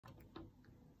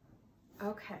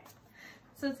Okay,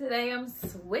 so today I'm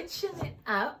switching it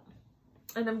up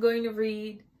and I'm going to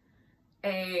read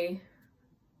a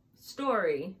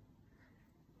story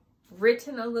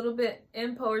written a little bit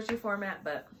in poetry format,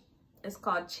 but it's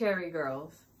called Cherry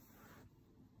Girls.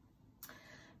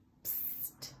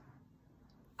 Psst.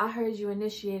 I heard you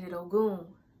initiated Ogun.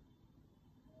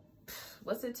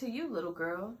 What's it to you, little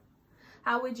girl?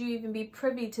 How would you even be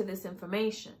privy to this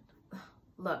information?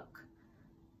 Look,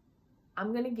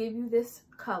 I'm going to give you this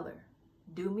color.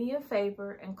 Do me a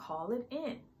favor and call it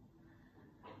in.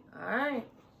 All right.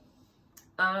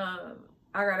 I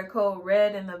got a code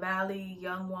red in the valley.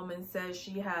 Young woman says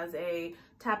she has a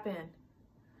tap in.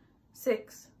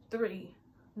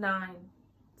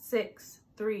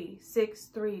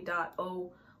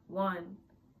 6396363.01.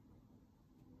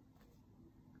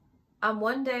 I'm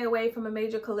 1 day away from a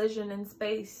major collision in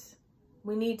space.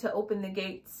 We need to open the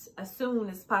gates as soon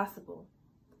as possible.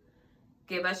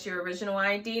 Give us your original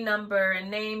ID number and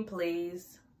name,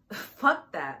 please.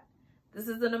 Fuck that. This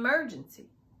is an emergency.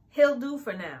 He'll do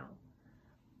for now.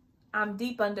 I'm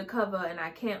deep undercover and I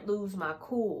can't lose my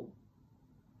cool.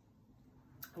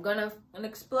 I'm gonna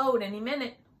explode any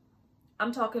minute.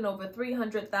 I'm talking over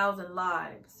 300,000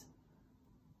 lives.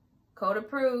 Code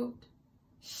approved.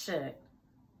 Shit.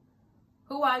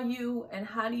 Who are you and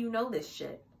how do you know this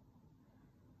shit?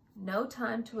 No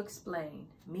time to explain.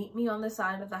 Meet me on the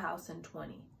side of the house in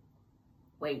 20.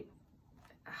 Wait.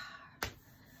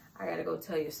 I gotta go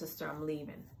tell your sister I'm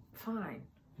leaving. Fine.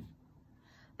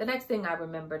 The next thing I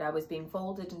remembered, I was being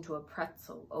folded into a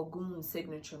pretzel. Ogun's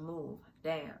signature move.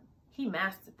 Damn. He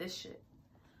mastered this shit.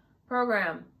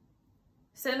 Program.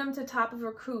 Send him to top of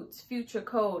recruits. Future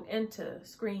code. Enter.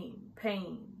 Scream.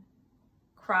 Pain.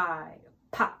 Cry.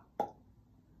 Pop.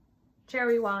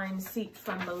 Cherry wine seeped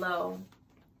from below.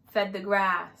 Fed the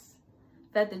grass.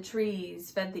 Fed the trees.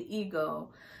 Fed the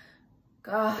ego.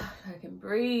 God, I can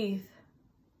breathe.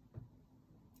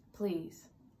 Please,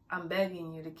 I'm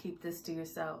begging you to keep this to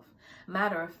yourself.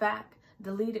 Matter of fact,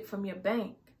 delete it from your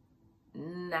bank.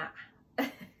 Nah.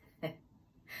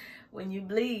 When you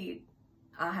bleed,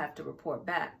 I'll have to report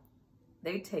back.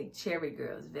 They take Cherry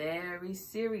Girls very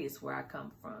serious where I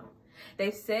come from.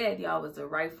 They said y'all was the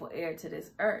rightful heir to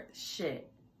this earth.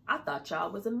 Shit, I thought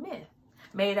y'all was a myth,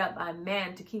 made up by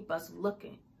man to keep us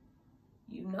looking.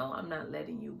 You know I'm not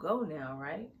letting you go now,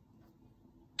 right?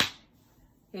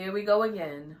 Here we go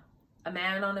again. A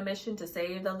man on a mission to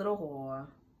save the little whore.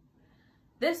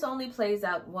 This only plays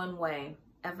out one way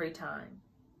every time.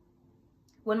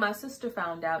 When my sister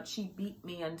found out, she beat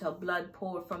me until blood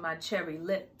poured from my cherry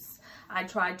lips. I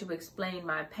tried to explain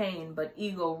my pain, but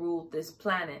ego ruled this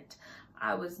planet.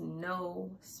 I was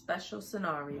no special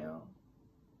scenario.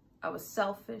 I was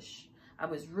selfish. I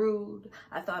was rude.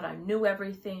 I thought I knew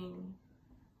everything.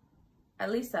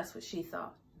 At least that's what she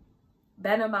thought.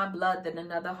 Better my blood than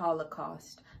another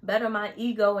Holocaust. Better my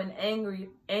ego and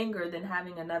anger than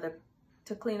having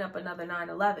to clean up another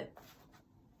 9/11.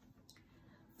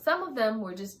 Some of them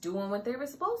were just doing what they were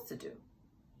supposed to do.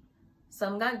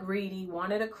 Some got greedy,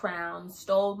 wanted a crown,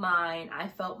 stole mine. I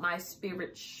felt my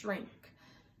spirit shrink.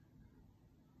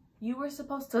 You were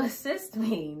supposed to assist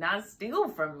me, not steal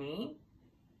from me.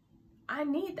 I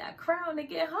need that crown to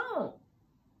get home.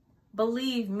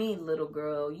 Believe me, little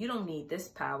girl, you don't need this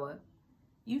power.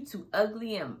 You too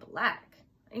ugly and black.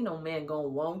 Ain't no man gonna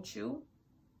want you.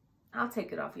 I'll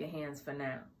take it off your hands for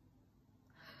now.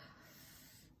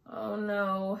 Oh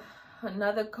no,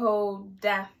 another cold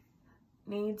death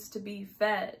needs to be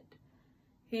fed.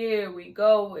 Here we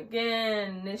go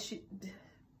again.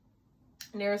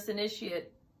 Nearest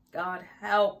initiate, God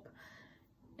help.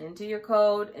 Into your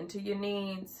code, into your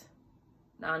needs.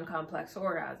 Non-complex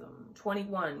orgasm.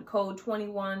 21, code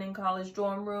 21 in college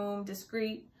dorm room,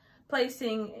 discreet.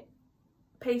 Pacing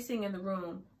in the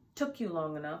room. Took you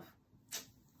long enough.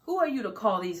 Who are you to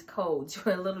call these codes?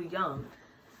 You're a little young.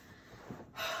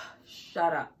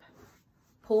 Shut up.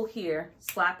 Pull here,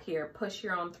 slap here, push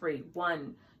here on 3.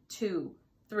 1, 2,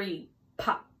 3,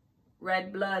 pop.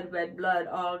 Red blood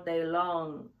all day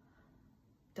long.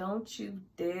 Don't you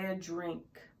dare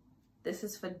drink. This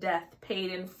is for death,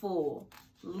 paid in full.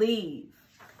 Leave.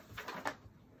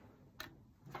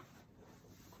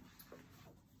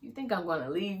 You think I'm going to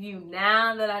leave you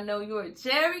now that I know you're a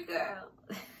cherry girl?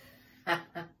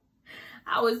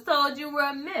 I was told you were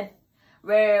a myth,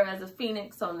 rare as a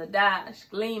phoenix on the dash,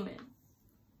 gleaming.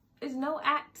 Is no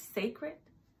act sacred?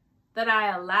 That I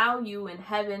allow you in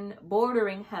heaven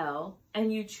bordering hell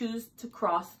and you choose to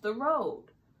cross the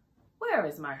road. Where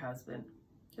is my husband?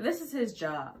 This is his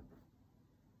job.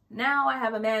 Now I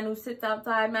have a man who sits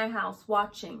outside my house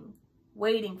watching,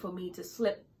 waiting for me to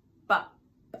slip up,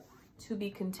 To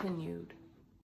be continued.